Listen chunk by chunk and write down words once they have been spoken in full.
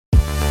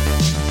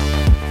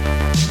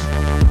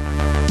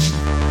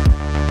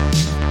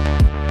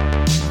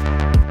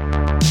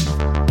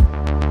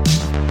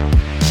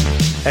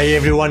Hey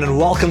everyone, and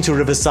welcome to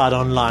Riverside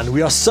Online.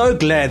 We are so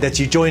glad that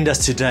you joined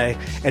us today,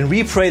 and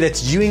we pray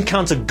that you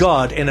encounter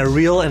God in a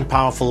real and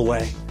powerful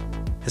way.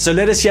 So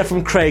let us hear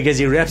from Craig as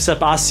he wraps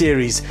up our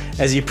series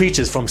as he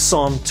preaches from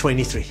Psalm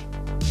 23.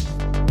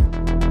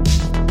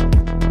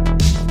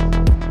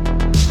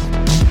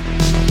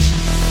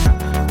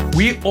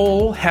 We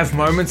all have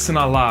moments in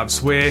our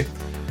lives where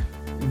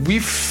we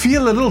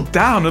feel a little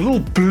down, a little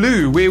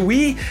blue, where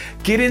we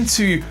get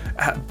into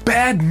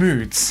bad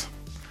moods.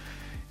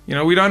 You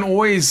know, we don't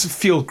always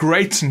feel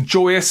great and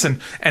joyous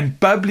and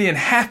bubbly and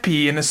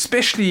happy, and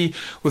especially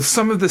with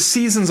some of the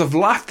seasons of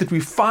life that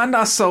we find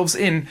ourselves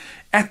in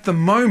at the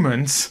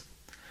moment,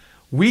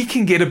 we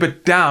can get a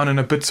bit down and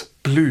a bit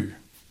blue.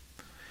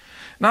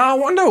 Now, I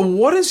wonder,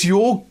 what is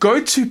your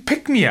go-to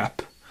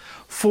pick-me-up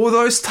for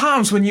those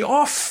times when you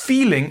are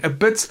feeling a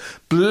bit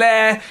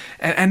blah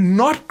and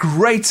not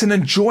great and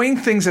enjoying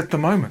things at the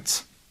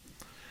moment?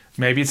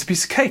 Maybe it's a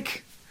piece of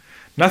cake.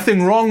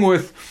 Nothing wrong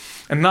with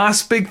a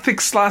nice big thick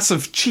slice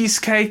of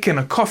cheesecake and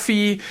a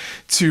coffee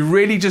to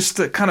really just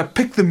kind of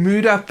pick the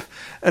mood up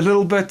a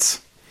little bit.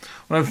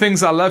 One of the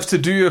things I love to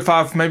do if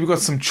I've maybe got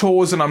some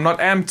chores and I'm not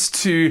amped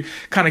to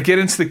kind of get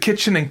into the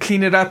kitchen and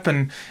clean it up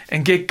and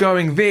get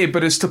going there,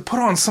 but is to put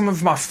on some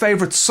of my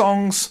favorite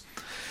songs.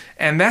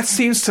 And that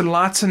seems to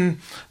lighten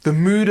the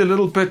mood a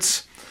little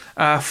bit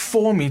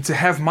for me, to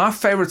have my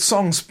favorite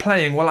songs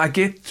playing while I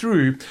get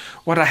through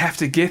what I have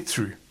to get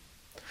through.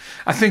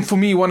 I think for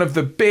me, one of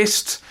the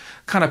best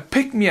kind of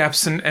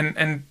pick-me-ups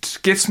and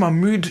gets my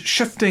mood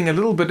shifting a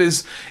little bit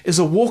is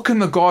a walk in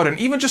the garden,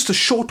 even just a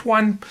short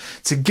one,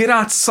 to get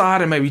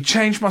outside and maybe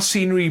change my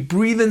scenery,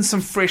 breathe in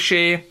some fresh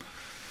air.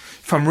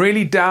 If I'm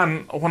really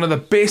down, one of the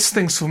best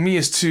things for me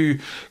is to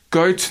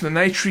go to the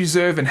nature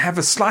reserve and have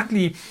a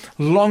slightly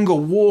longer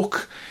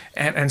walk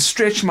and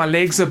stretch my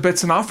legs a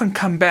bit, and I often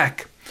come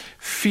back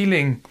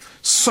feeling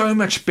so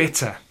much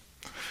better.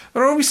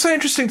 But it'll be so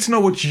interesting to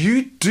know what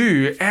you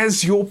do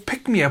as your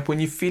pick-me-up when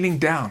you're feeling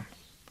down.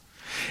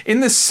 In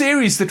this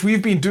series that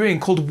we've been doing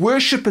called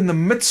Worship in the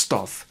Midst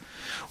of,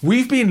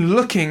 we've been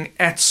looking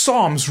at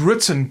Psalms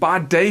written by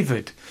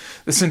David,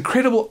 this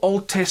incredible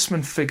Old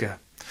Testament figure.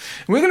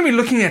 And we're going to be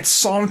looking at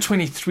Psalm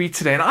 23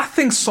 today, and I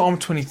think Psalm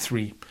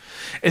 23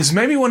 is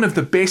maybe one of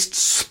the best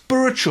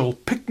spiritual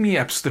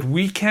pick-me-ups that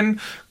we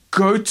can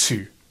go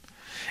to.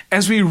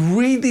 As we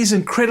read these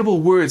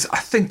incredible words, I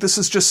think this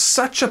is just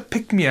such a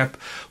pick-me-up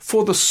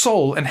for the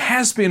soul, and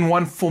has been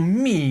one for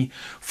me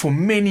for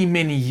many,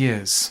 many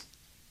years.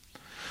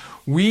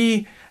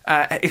 We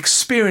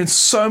experience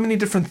so many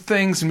different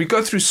things and we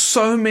go through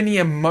so many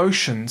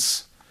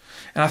emotions.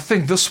 And I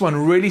think this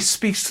one really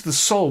speaks to the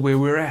soul where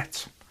we're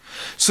at.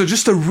 So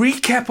just a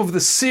recap of the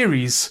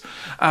series,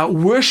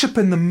 Worship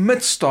in the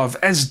Midst of,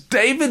 as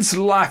David's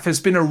life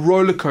has been a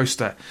roller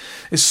coaster.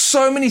 There's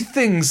so many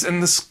things in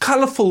this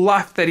colorful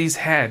life that he's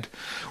had.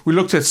 We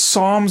looked at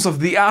Psalms of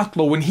the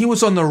outlaw when he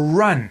was on the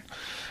run,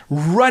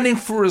 running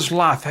for his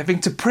life,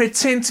 having to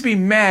pretend to be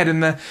mad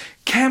in the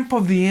camp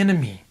of the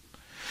enemy,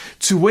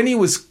 to when he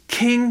was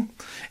king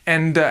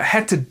and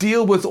had to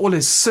deal with all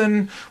his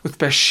sin with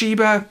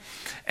Bathsheba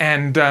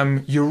and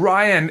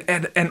Uriah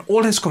and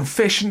all his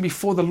confession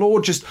before the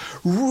Lord, just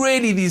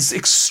really these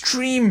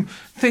extreme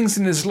things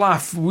in his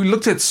life. We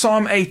looked at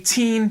Psalm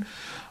 18,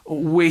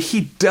 where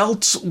he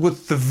dealt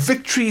with the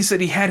victories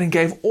that he had and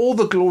gave all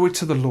the glory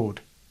to the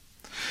Lord.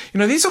 You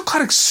know, these are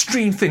quite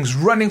extreme things,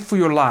 running for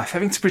your life,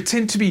 having to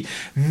pretend to be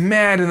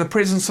mad in the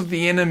presence of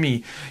the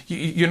enemy.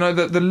 You know,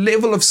 the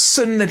level of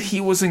sin that he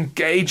was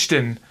engaged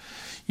in.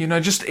 You know,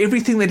 just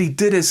everything that he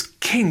did as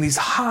king, these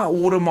high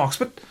watermarks.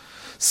 But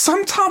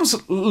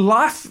sometimes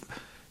life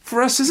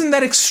for us isn't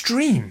that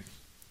extreme.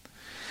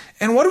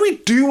 And what do we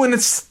do when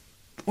it's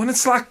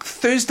like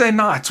Thursday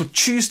night or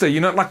Tuesday, you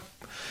know, like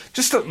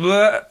just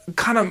the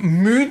kind of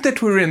mood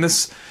that we're in,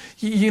 this,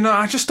 you know,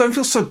 I just don't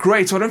feel so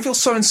great, or I don't feel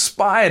so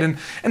inspired.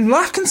 And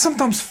life can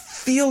sometimes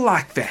feel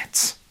like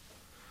that.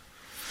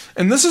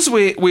 And this is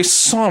where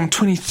Psalm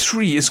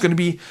 23 is going to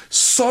be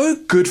so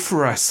good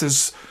for us,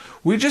 as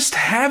we just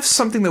have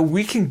something that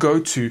we can go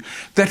to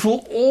that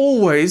will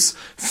always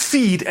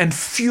feed and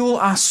fuel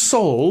our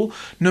soul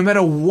no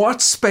matter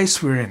what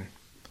space we're in.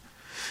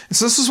 And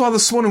so this is why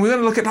this morning we're going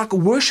to look at like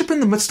worship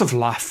in the midst of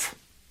life.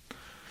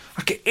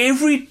 Like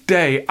every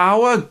day,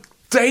 our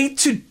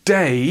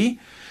day-to-day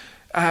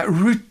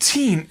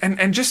routine,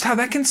 and just how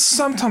that can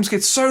sometimes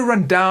get so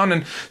run down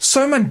and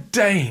so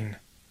mundane.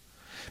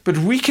 But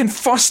we can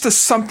foster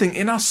something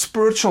in our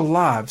spiritual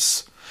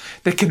lives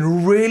that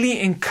can really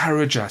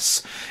encourage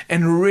us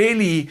and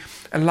really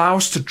allow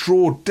us to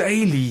draw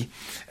daily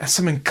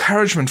some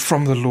encouragement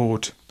from the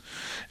Lord.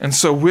 And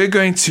so we're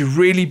going to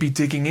really be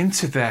digging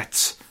into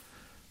that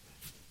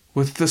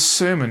with this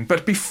sermon.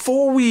 But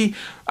before we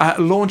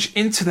launch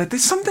into that,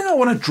 there's something I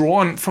want to draw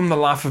on from the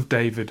life of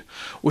David,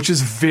 which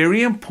is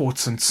very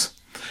important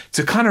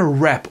to kind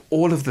of wrap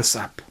all of this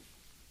up.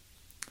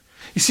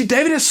 You see,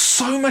 David has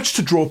so much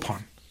to draw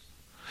upon.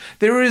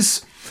 There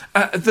is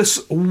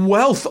this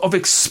wealth of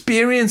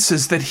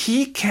experiences that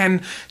he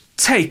can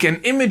take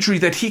and imagery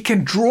that he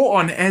can draw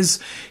on as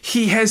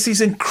he has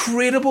these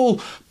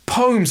incredible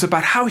poems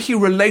about how he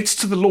relates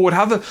to the Lord,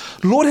 how the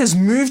Lord has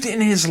moved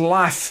in his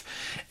life,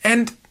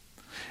 and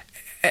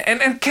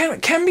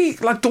can be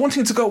like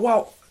daunting to go,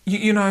 well,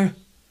 you know,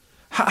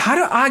 how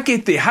do I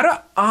get there? How do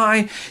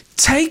I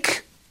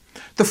take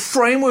the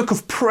framework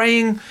of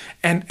praying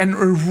and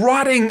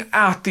writing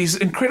out these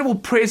incredible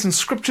prayers and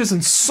scriptures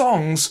and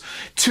songs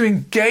to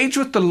engage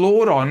with the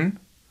Lord on?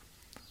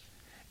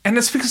 And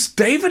it's because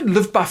David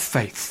lived by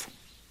faith.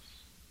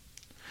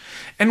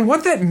 And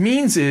what that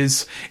means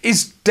is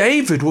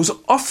David was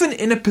often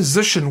in a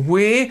position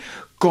where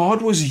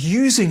God was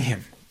using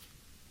him.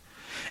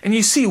 And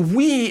you see,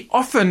 we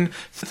often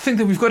think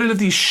that we've got to live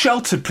these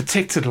sheltered,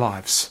 protected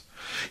lives.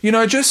 You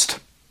know, just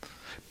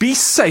be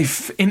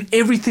safe in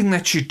everything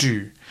that you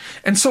do.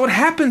 And so what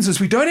happens is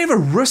we don't ever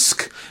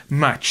risk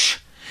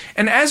much.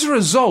 And as a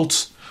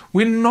result,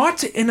 we're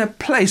not in a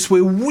place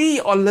where we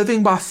are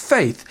living by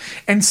faith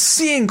and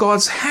seeing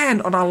God's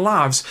hand on our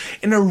lives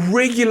in a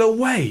regular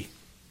way.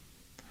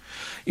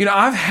 You know,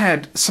 I've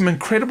had some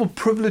incredible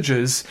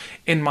privileges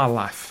in my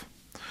life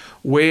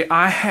where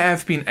I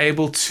have been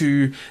able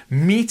to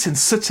meet and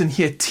sit and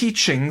hear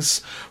teachings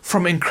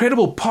from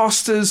incredible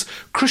pastors,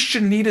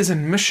 Christian leaders,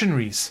 and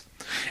missionaries,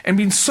 and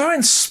been so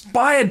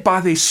inspired by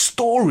their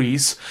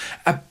stories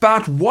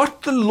about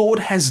what the Lord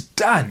has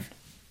done.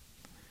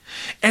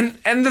 And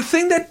the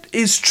thing that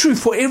is true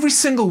for every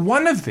single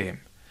one of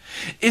them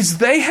is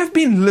they have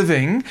been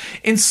living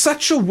in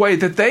such a way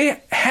that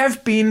they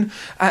have been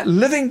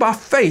living by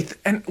faith.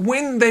 And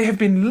when they have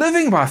been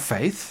living by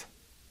faith,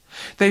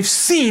 they've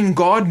seen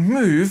God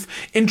move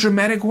in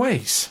dramatic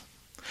ways.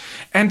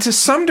 And to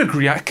some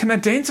degree, I can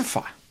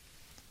identify.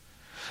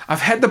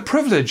 I've had the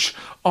privilege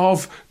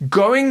of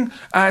going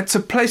to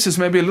places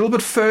maybe a little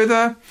bit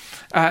further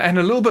and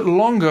a little bit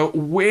longer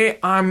where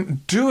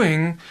I'm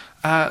doing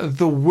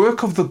the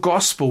work of the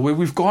gospel, where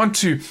we've gone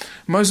to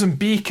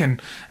Mozambique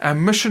and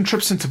mission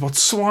trips into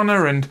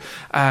Botswana and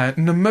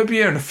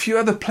Namibia and a few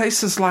other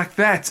places like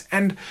that.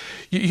 And,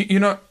 you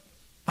know,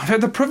 I've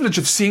had the privilege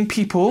of seeing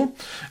people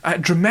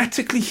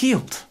dramatically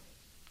healed.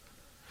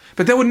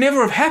 But that would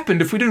never have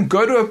happened if we didn't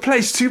go to a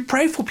place to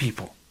pray for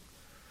people.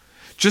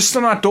 Just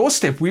on our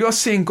doorstep, we are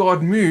seeing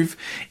God move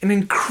in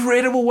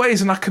incredible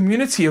ways in our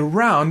community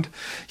around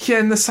here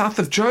in the south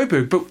of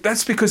Joburg. But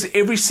that's because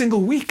every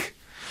single week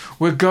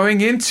we're going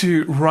in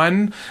to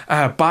run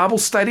Bible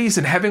studies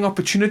and having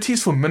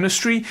opportunities for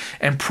ministry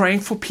and praying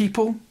for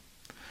people.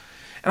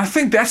 And I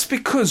think that's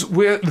because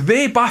we're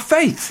there by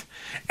faith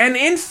and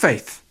in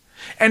faith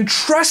and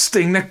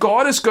trusting that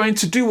God is going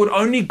to do what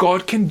only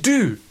God can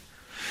do.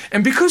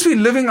 And because we're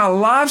living our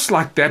lives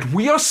like that,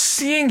 we are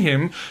seeing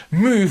Him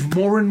move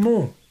more and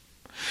more.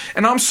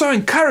 And I'm so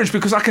encouraged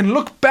because I can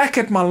look back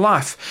at my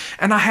life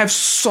and I have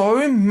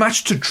so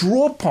much to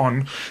draw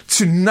upon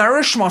to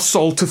nourish my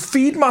soul, to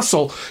feed my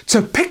soul,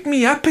 to pick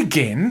me up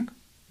again.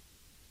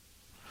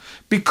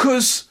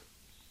 Because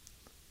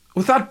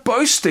without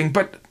boasting,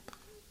 but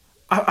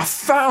I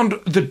found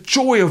the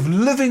joy of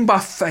living by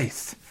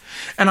faith.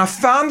 And I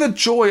found the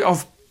joy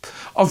of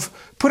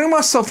putting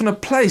myself in a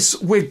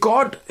place where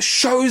God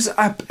shows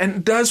up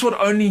and does what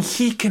only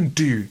He can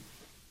do.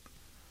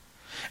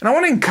 And I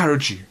want to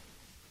encourage you.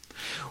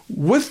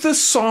 With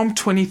this Psalm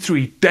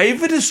 23,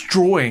 David is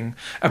drawing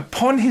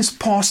upon his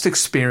past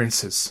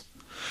experiences,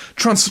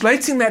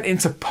 translating that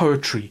into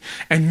poetry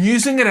and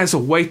using it as a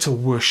way to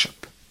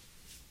worship.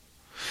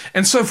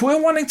 And so if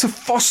we're wanting to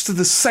foster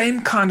the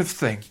same kind of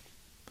thing,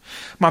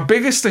 my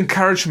biggest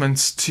encouragement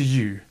to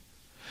you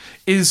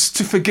is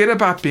to forget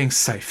about being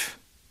safe.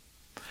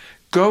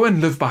 Go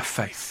and live by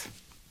faith.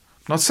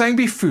 I'm not saying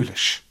be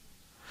foolish,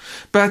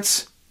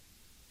 but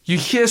you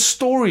hear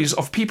stories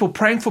of people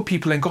praying for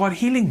people and God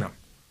healing them.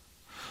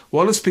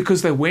 Well, it's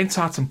because they went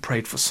out and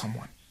prayed for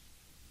someone.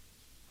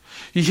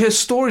 You hear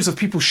stories of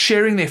people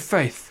sharing their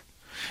faith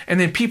and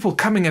then people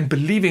coming and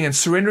believing and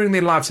surrendering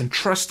their lives and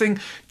trusting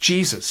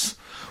Jesus.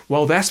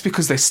 Well, that's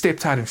because they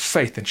stepped out in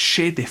faith and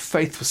shared their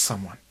faith with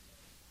someone.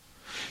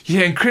 You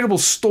hear incredible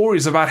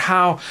stories about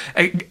how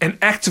an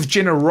act of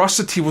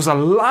generosity was a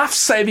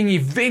life-saving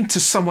event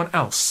to someone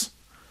else.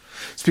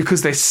 It's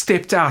because they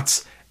stepped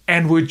out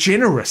and were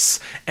generous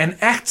and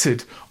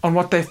acted on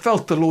what they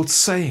felt the Lord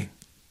saying.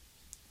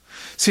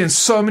 See, in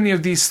so many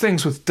of these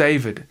things with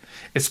David,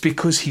 it's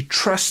because he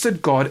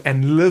trusted God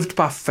and lived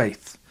by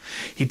faith.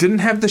 He didn't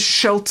have the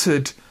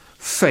sheltered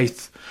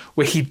faith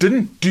where he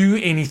didn't do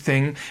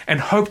anything and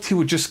hoped he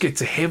would just get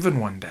to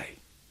heaven one day.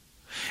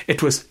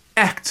 It was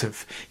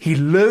active. He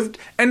lived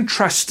and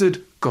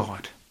trusted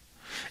God.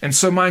 And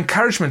so my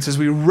encouragement as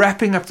we're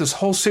wrapping up this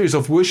whole series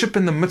of worship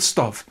in the midst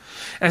of,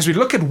 as we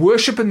look at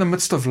worship in the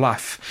midst of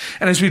life,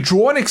 and as we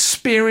draw on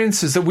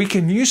experiences that we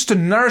can use to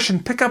nourish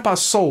and pick up our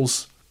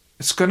souls,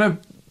 it's going to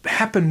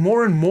happen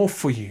more and more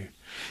for you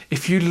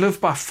if you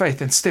live by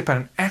faith and step out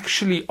and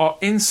actually are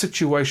in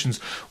situations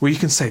where you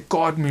can say,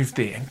 God moved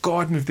there and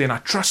God moved there and I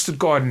trusted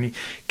God and He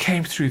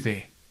came through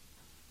there.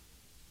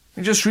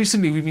 And just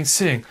recently we've been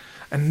seeing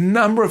a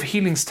number of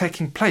healings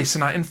taking place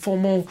in our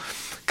informal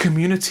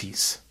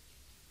communities.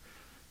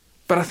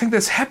 But I think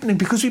that's happening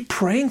because we're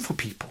praying for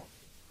people.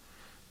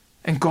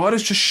 And God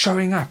is just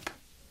showing up.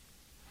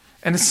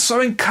 And it's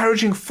so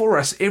encouraging for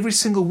us every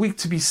single week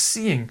to be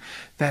seeing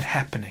that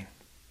happening.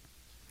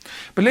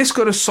 But let's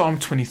go to Psalm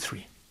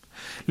 23.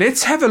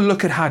 Let's have a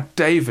look at how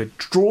David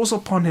draws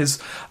upon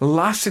his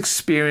life's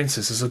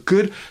experiences as a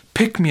good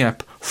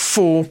pick-me-up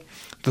for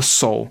the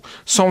soul.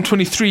 Psalm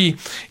 23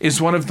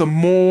 is one of the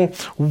more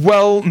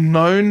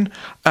well-known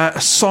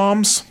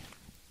psalms.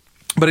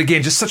 But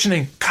again, just such an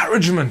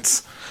encouragement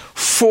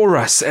for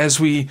us as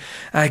we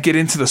get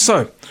into this.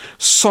 So,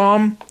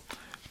 Psalm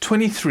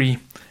 23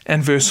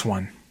 and verse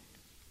 1.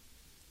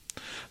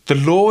 The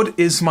Lord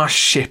is my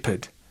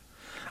shepherd.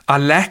 I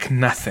lack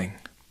nothing.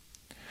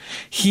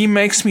 He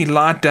makes me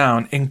lie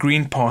down in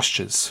green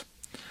pastures.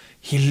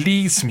 He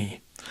leads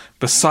me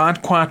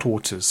beside quiet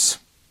waters.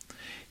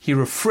 He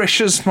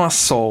refreshes my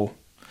soul,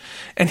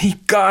 and he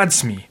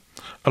guides me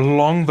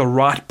along the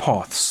right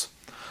paths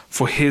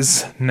for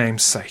his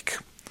name's sake.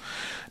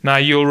 Now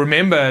you'll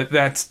remember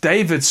that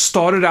David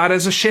started out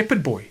as a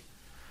shepherd boy.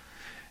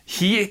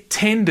 He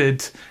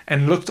tended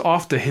and looked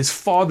after his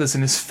father's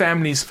and his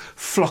family's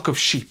flock of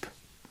sheep.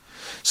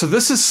 So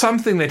this is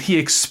something that he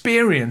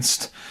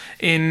experienced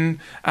in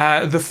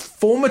the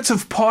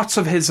formative parts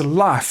of his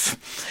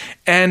life.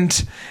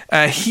 And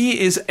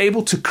he is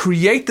able to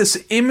create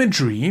this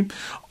imagery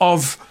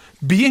of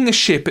being a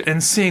shepherd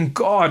and seeing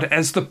God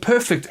as the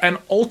perfect and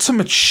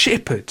ultimate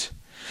shepherd.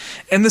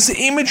 And this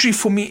imagery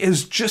for me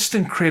is just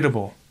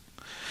incredible.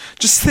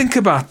 Just think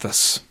about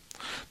this.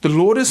 The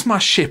Lord is my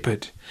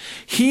shepherd.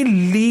 He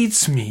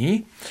leads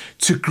me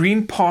to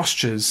green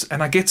pastures,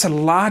 and I get to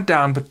lie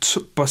down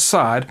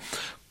beside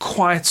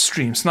quiet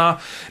streams. Now,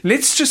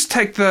 let's just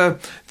take the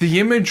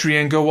imagery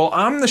and go, well,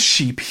 I'm the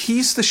sheep,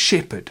 he's the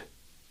shepherd.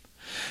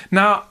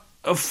 Now,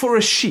 for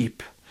a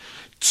sheep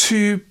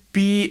to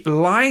be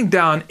lying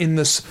down in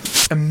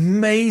this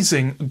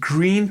amazing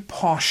green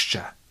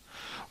pasture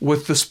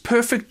with this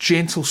perfect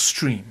gentle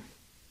stream,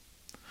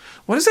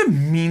 what does that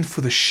mean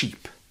for the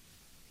sheep?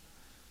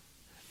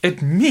 It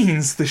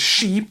means the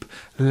sheep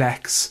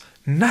lacks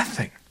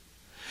nothing.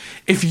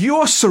 If you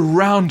are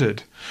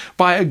surrounded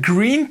by a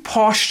green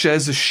pasture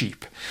as a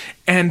sheep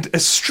and a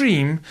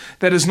stream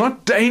that is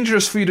not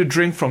dangerous for you to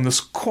drink from, this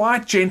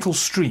quiet, gentle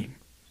stream,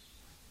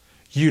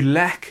 you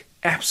lack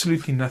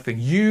absolutely nothing.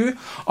 You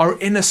are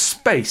in a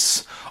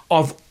space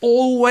of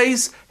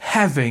always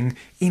having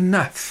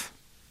enough.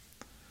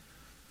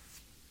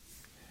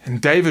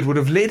 And David would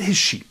have led his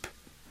sheep.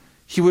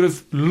 He would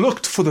have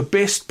looked for the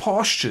best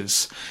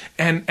pastures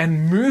and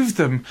moved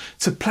them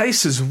to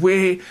places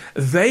where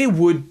they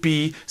would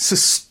be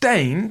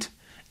sustained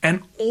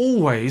and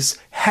always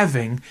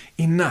having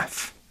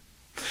enough.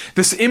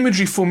 This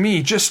imagery for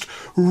me just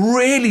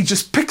really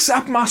just picks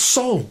up my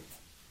soul.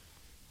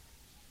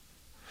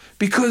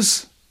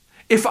 Because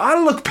if I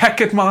look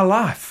back at my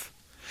life,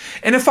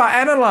 and if I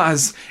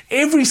analyze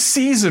every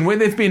season where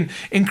there have been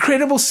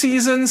incredible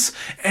seasons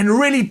and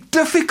really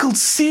difficult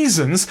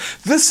seasons,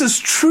 this is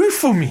true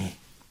for me.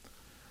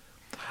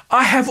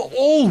 I have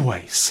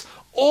always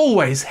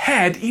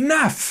had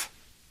enough.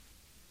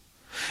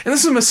 And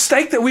this is a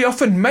mistake that we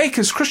often make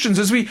as Christians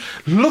as we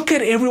look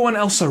at everyone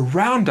else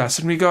around us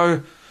and we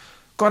go,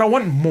 God, I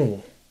want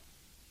more.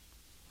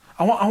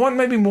 I want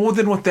maybe more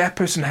than what that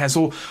person has,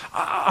 or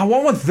I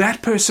want what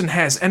that person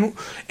has. And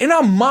in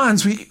our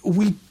minds, we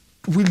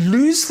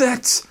lose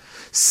that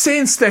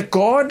sense that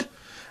God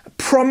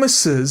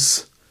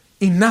promises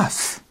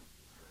enough.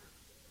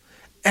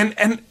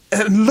 And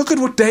look at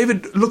what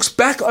David looks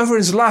back over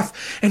his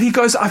life, and he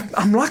goes,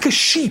 I'm like a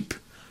sheep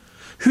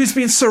who's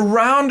been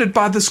surrounded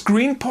by this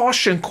green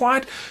pasture and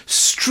quiet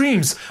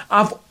streams.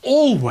 I've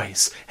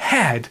always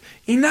had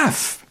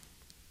enough.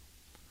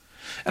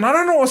 And I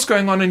don't know what's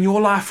going on in your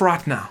life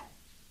right now.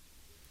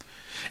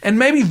 And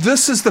maybe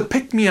this is the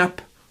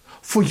pick-me-up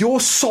for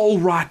your soul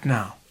right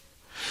now.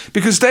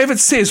 Because David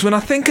says, when I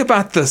think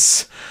about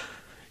this,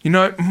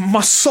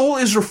 my soul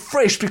is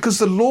refreshed because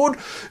the Lord,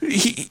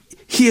 He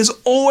has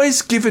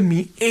always given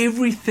me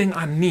everything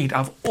I need.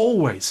 I've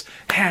always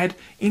had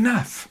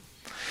enough.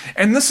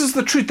 And this is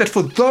the truth, that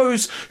for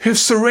those who have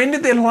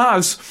surrendered their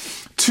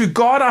lives to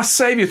God our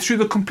Savior through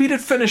the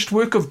completed finished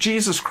work of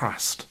Jesus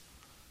Christ,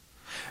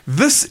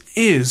 this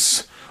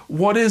is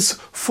what is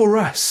for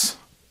us.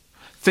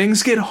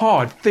 Things get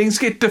hard, things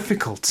get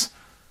difficult,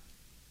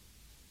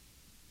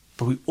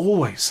 but we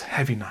always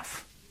have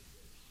enough.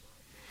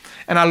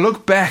 And I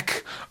look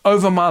back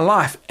over my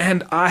life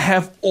and I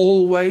have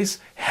always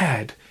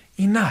had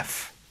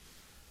enough.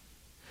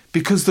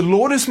 Because the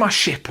Lord is my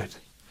shepherd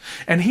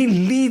and He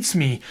leads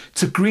me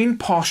to green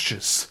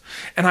pastures,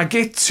 and I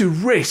get to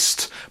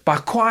rest by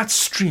quiet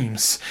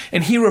streams,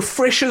 and He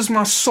refreshes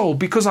my soul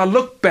because I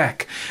look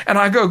back and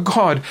I go,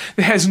 God,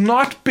 there has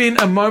not been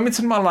a moment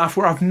in my life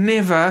where I've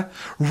never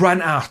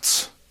run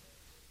out.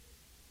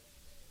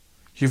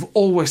 You've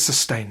always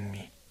sustained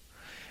me,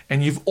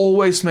 and You've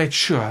always made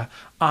sure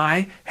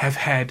I have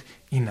had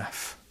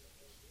enough.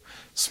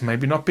 It's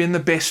maybe not been the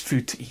best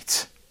food to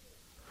eat.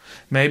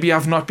 Maybe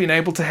I've not been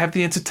able to have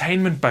the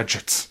entertainment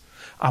budget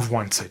I've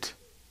wanted.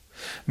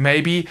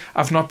 Maybe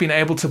I've not been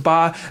able to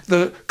buy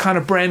the kind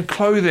of brand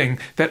clothing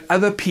that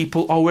other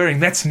people are wearing.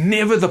 That's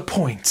never the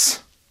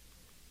point.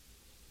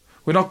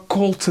 We're not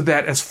called to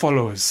that as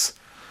followers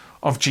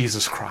of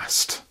Jesus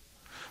Christ.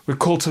 We're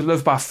called to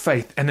live by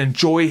faith and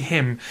enjoy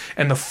Him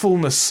and the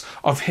fullness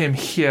of Him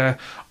here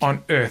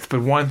on earth.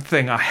 But one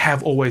thing I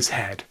have always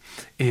had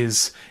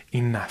is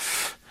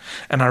enough.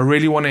 And I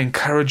really want to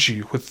encourage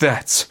you with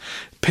that.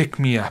 Pick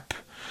me up.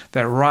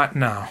 That right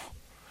now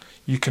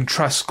you can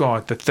trust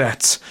God that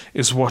that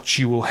is what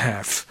you will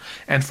have.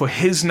 And for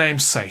His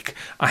name's sake,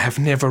 I have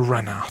never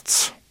run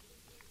out.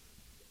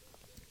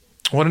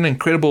 What an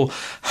incredible,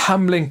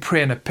 humbling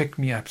prayer and a pick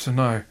me up to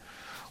know,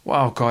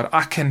 wow, God,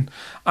 I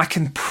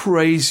can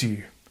praise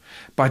you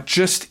by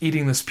just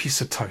eating this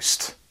piece of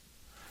toast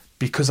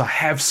because I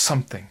have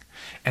something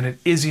and it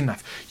is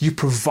enough. You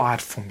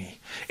provide for me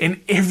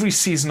in every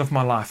season of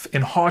my life,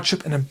 in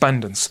hardship and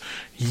abundance.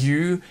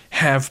 You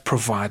have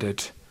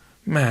provided.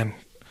 Man,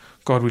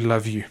 God, we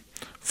love you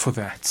for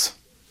that.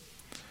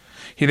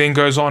 He then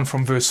goes on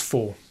from verse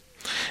 4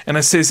 and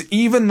it says,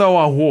 even though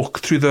I walk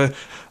through the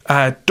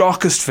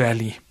darkest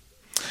valley,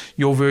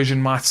 your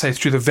version might say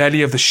through the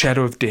valley of the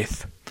shadow of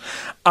death,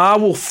 I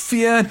will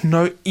fear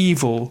no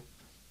evil,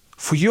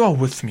 for you are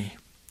with me.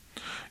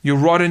 Your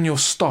rod and your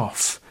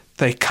staff,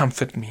 they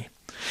comfort me.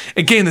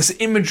 Again, this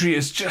imagery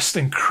is just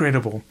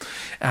incredible.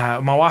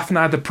 My wife and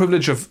I had the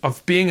privilege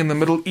of being in the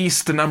Middle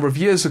East a number of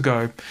years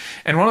ago,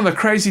 and one of the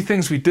crazy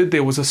things we did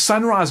there was a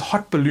sunrise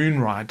hot balloon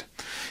ride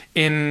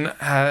in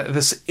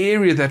this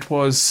area that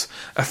was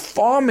a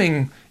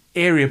farming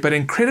area but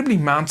incredibly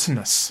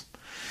mountainous.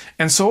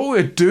 And so what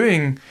we're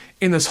doing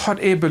in this hot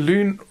air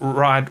balloon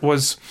ride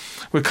was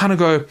we kind of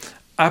go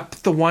up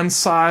the one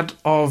side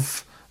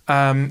of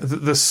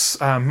this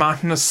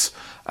mountainous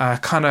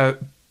kind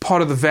of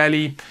part of the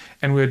valley,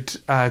 and we'd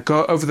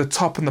go over the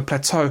top in the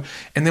plateau,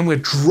 and then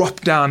we'd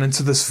drop down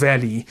into this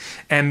valley.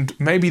 And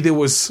maybe there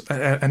was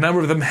a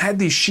number of them had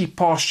these sheep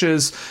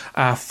pastures,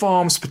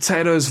 farms,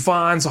 potatoes,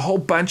 vines, a whole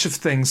bunch of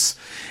things.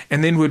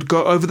 And then we'd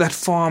go over that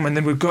farm, and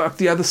then we'd go up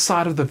the other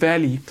side of the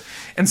valley.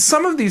 And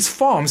some of these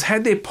farms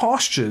had their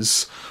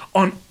pastures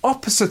on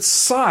opposite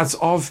sides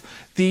of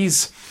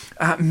these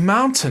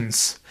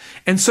mountains.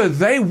 And so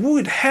they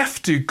would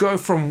have to go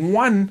from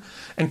one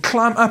and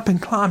climb up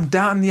and climb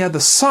down the other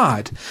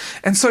side.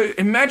 And so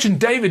imagine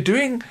David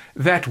doing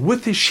that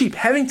with his sheep,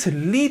 having to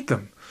lead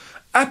them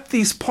up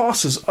these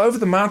passes over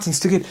the mountains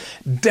to get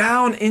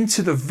down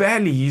into the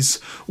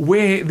valleys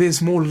where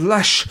there's more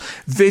lush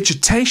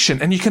vegetation.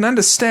 And you can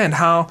understand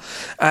how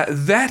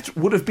that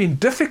would have been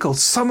difficult,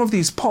 some of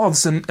these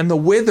paths and the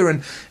weather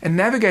and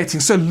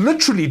navigating. So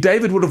literally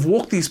David would have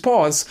walked these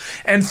paths,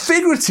 and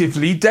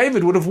figuratively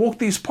David would have walked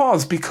these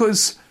paths,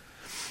 because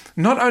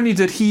not only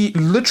did he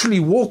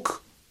literally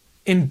walk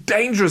in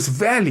dangerous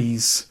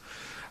valleys,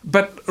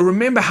 but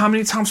remember how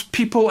many times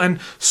people and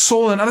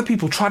Saul and other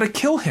people tried to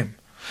kill him.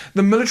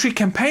 The military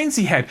campaigns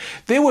he had.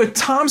 There were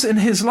times in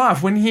his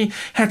life when he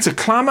had to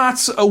climb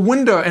out a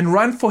window and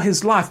run for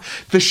his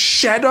life. The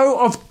shadow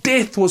of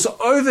death was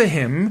over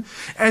him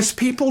as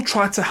people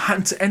tried to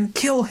hunt and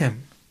kill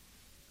him.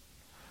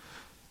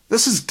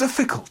 This is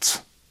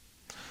difficult.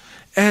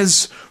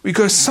 As we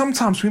go,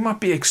 sometimes we might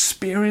be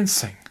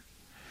experiencing,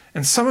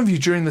 and some of you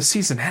during the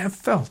season have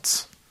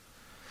felt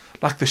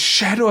like the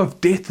shadow of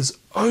death is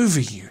over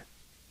you.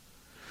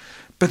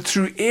 But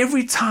through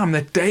every time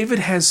that David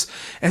has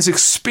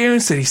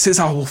experienced it, he says,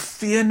 I will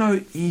fear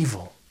no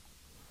evil,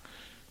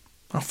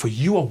 for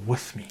you are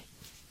with me.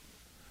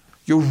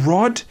 Your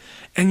rod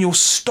and your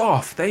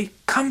staff, they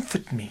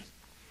comfort me.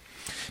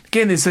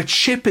 Again, there's that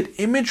shepherd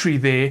imagery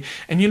there,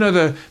 and you know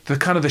the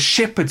kind of the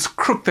shepherd's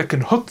crook that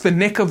can hook the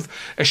neck of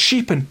a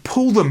sheep and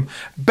pull them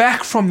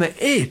back from the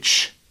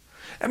edge.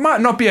 It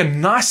might not be a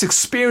nice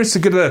experience to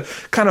get a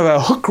kind of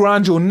a hook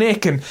around your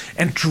neck and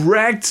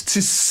dragged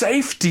to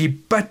safety,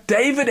 but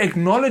David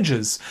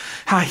acknowledges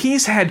how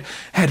he's had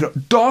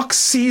dark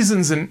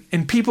seasons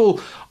and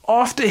people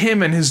after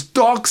him, and his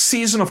dark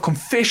season of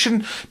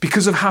confession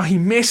because of how he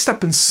messed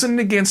up and sinned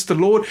against the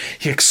Lord.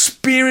 He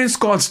experienced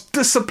God's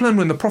discipline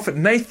when the prophet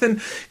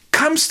Nathan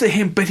comes to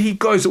him, but he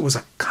goes, it was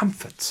a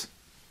comfort.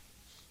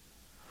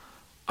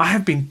 I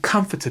have been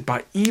comforted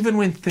by even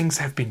when things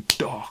have been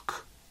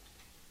dark.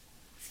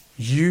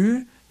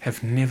 You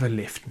have never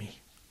left me.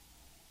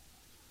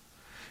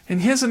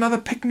 And here's another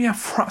pick-me-up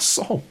for our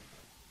soul.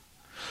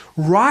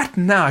 Right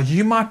now,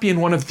 you might be in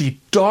one of the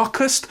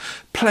darkest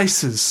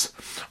places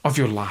of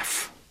your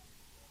life.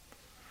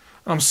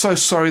 I'm so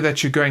sorry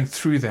that you're going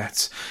through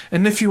that.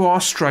 And if you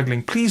are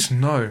struggling, please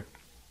know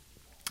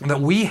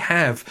that we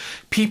have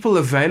people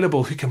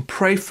available who can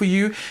pray for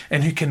you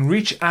and who can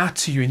reach out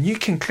to you. And you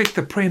can click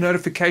the prayer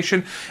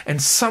notification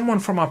and someone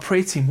from our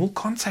prayer team will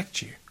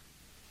contact you.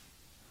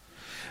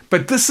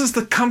 But this is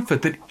the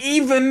comfort that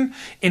even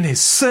in his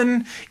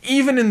sin,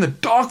 even in the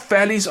dark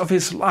valleys of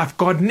his life,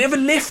 God never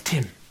left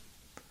him.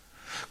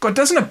 God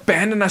doesn't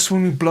abandon us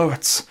when we blow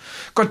it.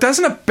 God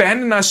doesn't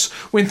abandon us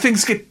when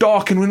things get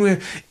dark and when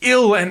we're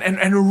ill and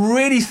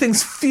already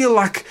things feel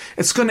like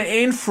it's going to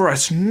end for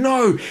us.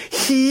 No,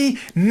 He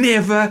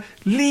never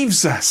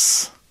leaves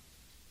us.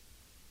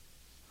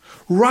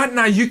 Right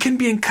now, you can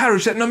be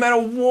encouraged that no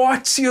matter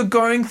what you're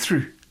going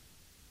through,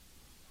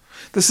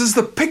 this is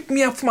the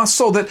pick-me-up for my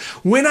soul, that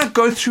when I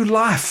go through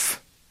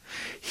life,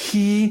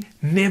 He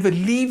never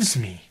leaves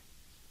me.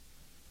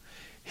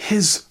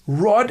 His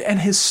rod and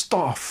His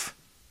staff,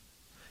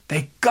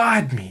 they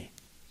guide me.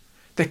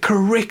 They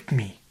correct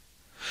me.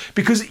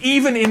 Because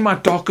even in my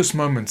darkest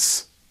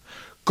moments,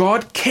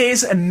 God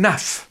cares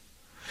enough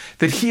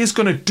that He is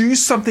going to do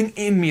something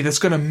in me that's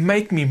going to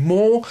make me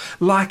more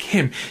like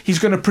Him. He's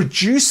going to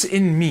produce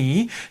in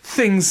me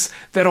things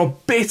that are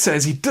better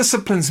as He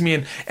disciplines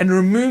me and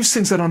removes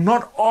things that are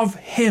not of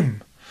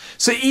Him.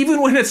 So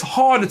even when it's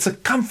hard, it's a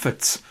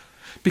comfort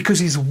because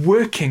He's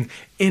working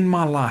in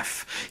my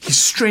life. He's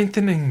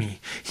strengthening me.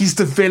 He's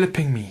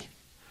developing me.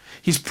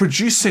 He's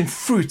producing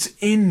fruit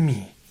in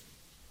me.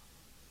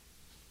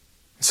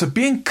 So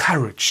be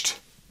encouraged.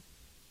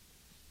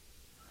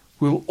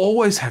 We'll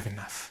always have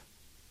enough.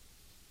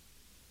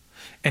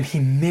 And He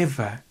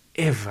never,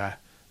 ever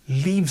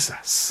leaves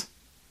us.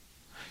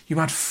 You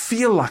might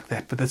feel like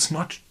that, but that's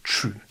not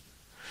true.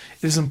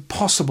 It is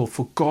impossible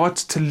for God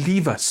to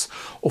leave us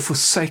or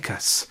forsake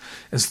us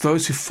as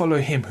those who follow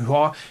Him, who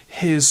are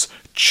His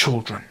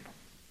children.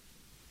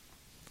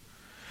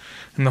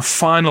 And the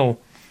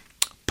final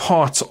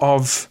part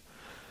of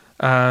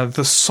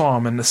the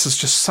psalm, and this is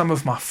just some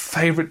of my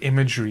favorite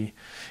imagery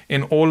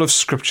in all of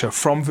Scripture,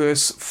 from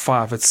verse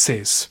 5, it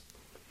says,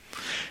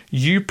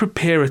 "You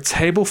prepare a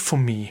table for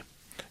me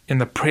in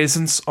the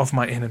presence of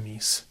my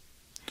enemies.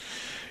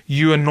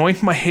 You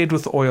anoint my head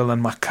with oil,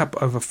 and my cup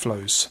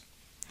overflows.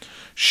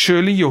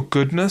 Surely your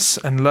goodness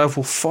and love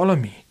will follow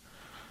me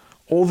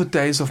all the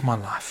days of my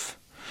life,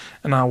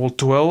 and I will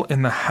dwell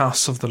in the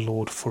house of the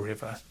Lord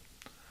forever."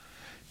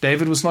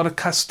 David was not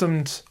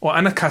unaccustomed.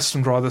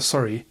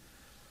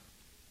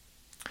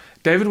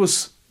 David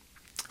was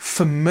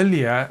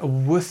familiar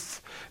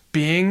with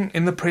being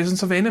in the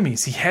presence of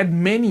enemies. He had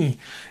many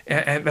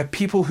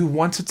people who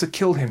wanted to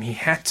kill him. He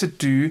had to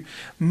do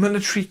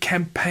military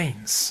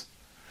campaigns.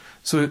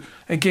 So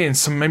again,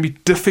 some maybe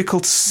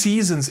difficult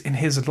seasons in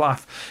his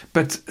life.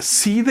 But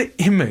see the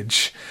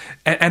image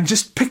and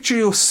just picture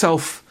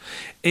yourself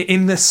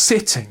in this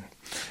setting.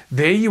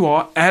 There you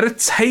are at a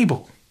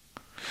table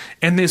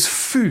and there's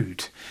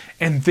food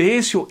and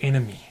there's your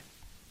enemy.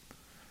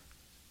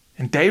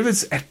 And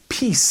David's at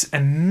peace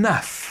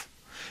enough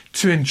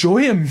to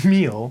enjoy a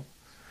meal.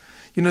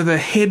 You know, the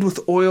head with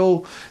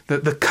oil,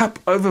 the cup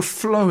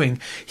overflowing.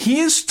 He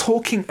is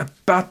talking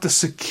about the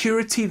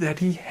security that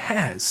he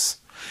has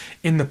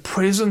in the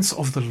presence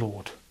of the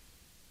Lord.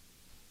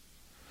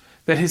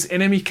 That his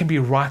enemy can be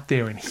right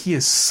there and he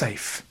is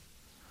safe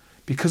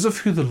because of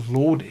who the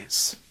Lord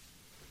is.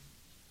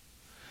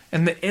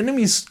 And the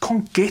enemies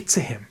can't get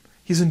to him.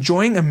 He's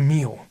enjoying a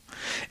meal.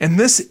 And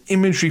this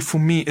imagery for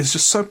me is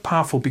just so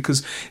powerful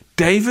because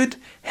David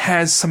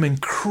has some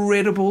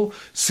incredible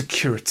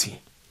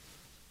security.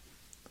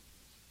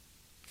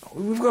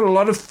 We've got a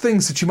lot of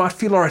things that you might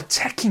feel are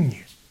attacking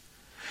you.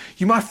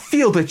 You might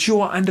feel that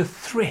you are under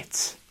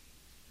threat.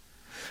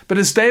 But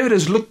as David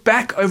has looked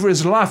back over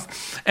his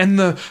life and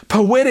the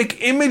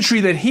poetic imagery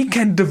that he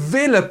can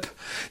develop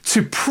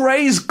to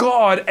praise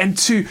God and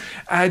to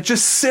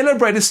just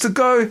celebrate is to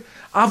go,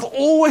 I've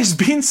always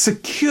been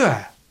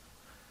secure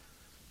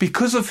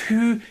because of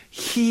who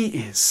He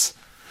is,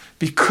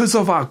 because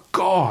of our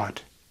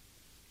God.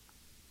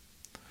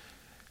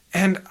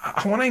 And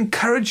I want to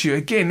encourage you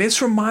again,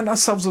 let's remind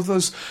ourselves of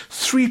those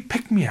 3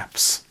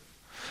 pick-me-ups.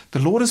 The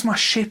Lord is my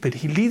shepherd.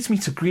 He leads me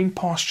to green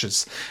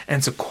pastures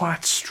and to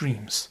quiet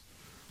streams.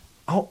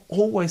 I'll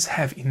always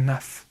have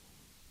enough.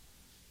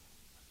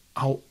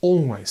 I'll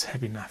always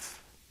have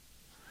enough.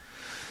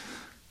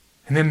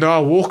 And then though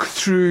I walk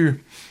through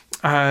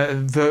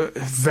the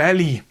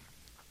valley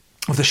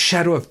of the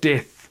shadow of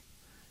death,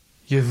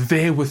 You're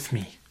there with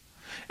me.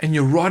 And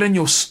your rod and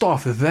your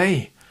staff,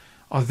 they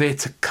are there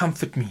to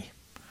comfort me.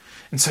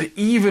 And so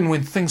even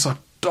when things are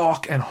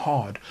dark and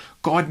hard,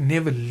 God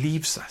never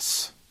leaves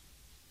us.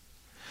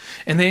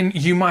 And then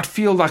you might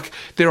feel like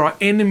there are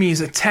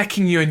enemies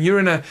attacking you and you're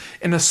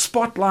in a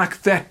spot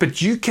like that,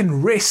 but you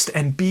can rest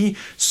and be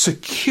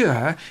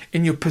secure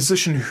in your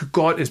position who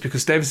God is,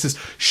 because David says,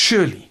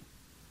 Surely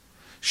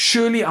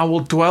I will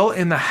dwell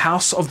in the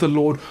house of the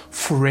Lord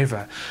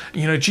forever.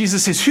 You know,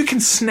 Jesus says, who can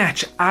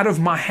snatch out of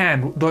my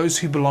hand those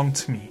who belong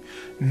to me?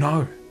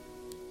 No.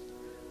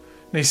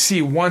 Now you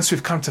see, once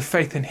we've come to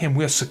faith in Him,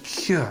 we are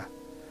secure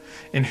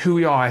in who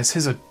we are as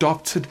His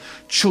adopted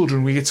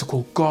children. We get to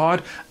call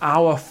God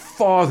our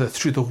Father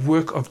through the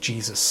work of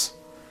Jesus.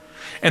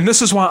 And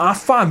this is why I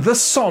find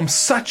this psalm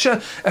such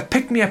a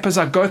pick-me-up as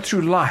I go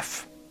through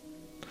life.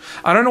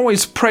 I don't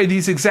always pray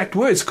these exact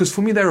words because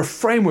for me they're a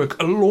framework,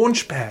 a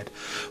launch pad,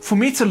 for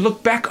me to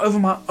look back over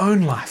my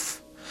own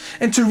life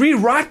and to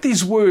rewrite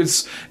these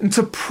words and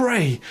to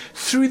pray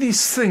through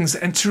these things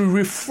and to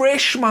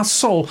refresh my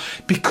soul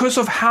because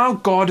of how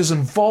God is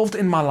involved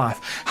in my life,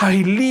 how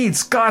He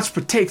leads, guides,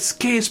 protects,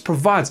 cares,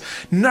 provides,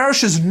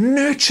 nourishes,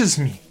 nurtures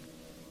me.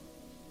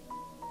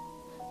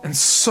 And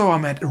so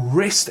I'm at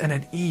rest and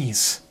at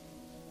ease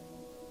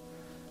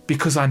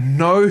because I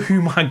know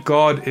who my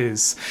God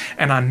is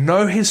and I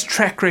know His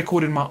track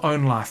record in my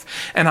own life.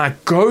 And I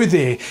go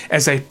there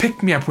as a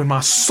pick-me-up when my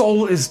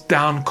soul is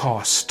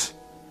downcast.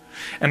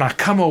 And I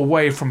come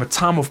away from a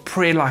time of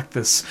prayer like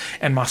this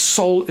and my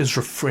soul is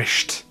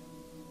refreshed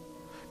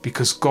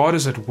because God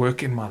is at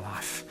work in my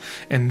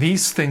life. And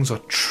these things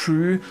are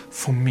true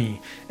for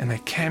me and they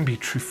can be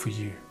true for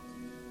you.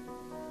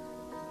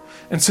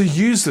 And so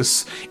use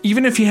this,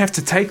 even if you have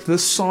to take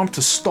this psalm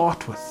to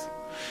start with,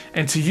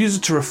 and to use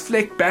it to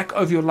reflect back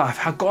over your life,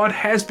 how God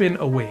has been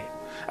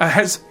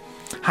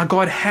how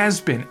God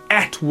has been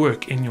at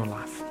work in your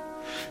life.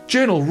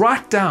 Journal,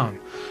 write down,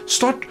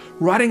 start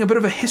writing a bit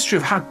of a history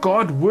of how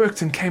God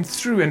worked and came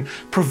through and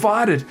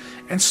provided,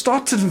 and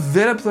start to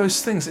develop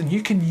those things. And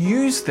you can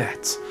use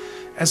that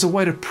as a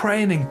way to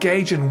pray and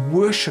engage and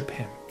worship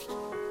Him.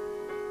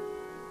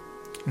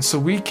 And so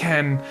we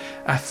can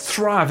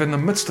thrive in the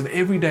midst of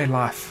everyday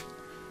life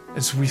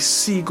as we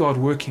see God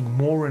working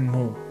more and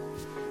more.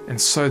 And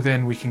so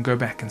then we can go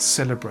back and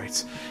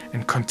celebrate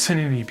and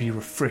continually be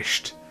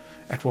refreshed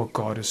at what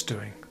God is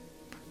doing.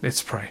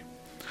 Let's pray.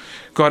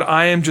 God,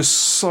 I am just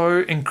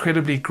so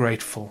incredibly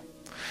grateful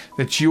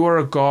that You are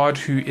a God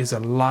who is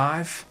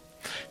alive,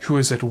 who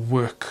is at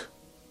work.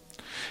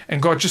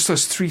 And God, just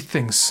those three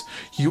things,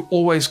 You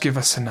always give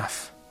us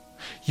enough.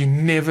 You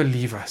never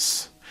leave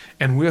us.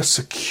 And we are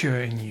secure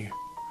in You.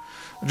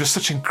 Just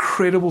such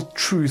incredible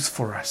truth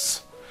for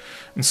us.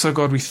 And so,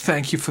 God, we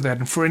thank You for that.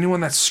 And for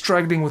anyone that's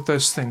struggling with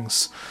those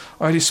things,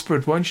 Holy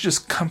Spirit, won't You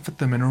just comfort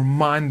them and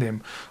remind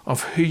them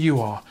of who You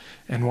are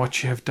and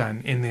what You have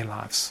done in their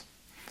lives.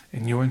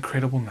 In Your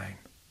incredible name,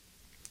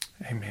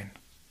 amen.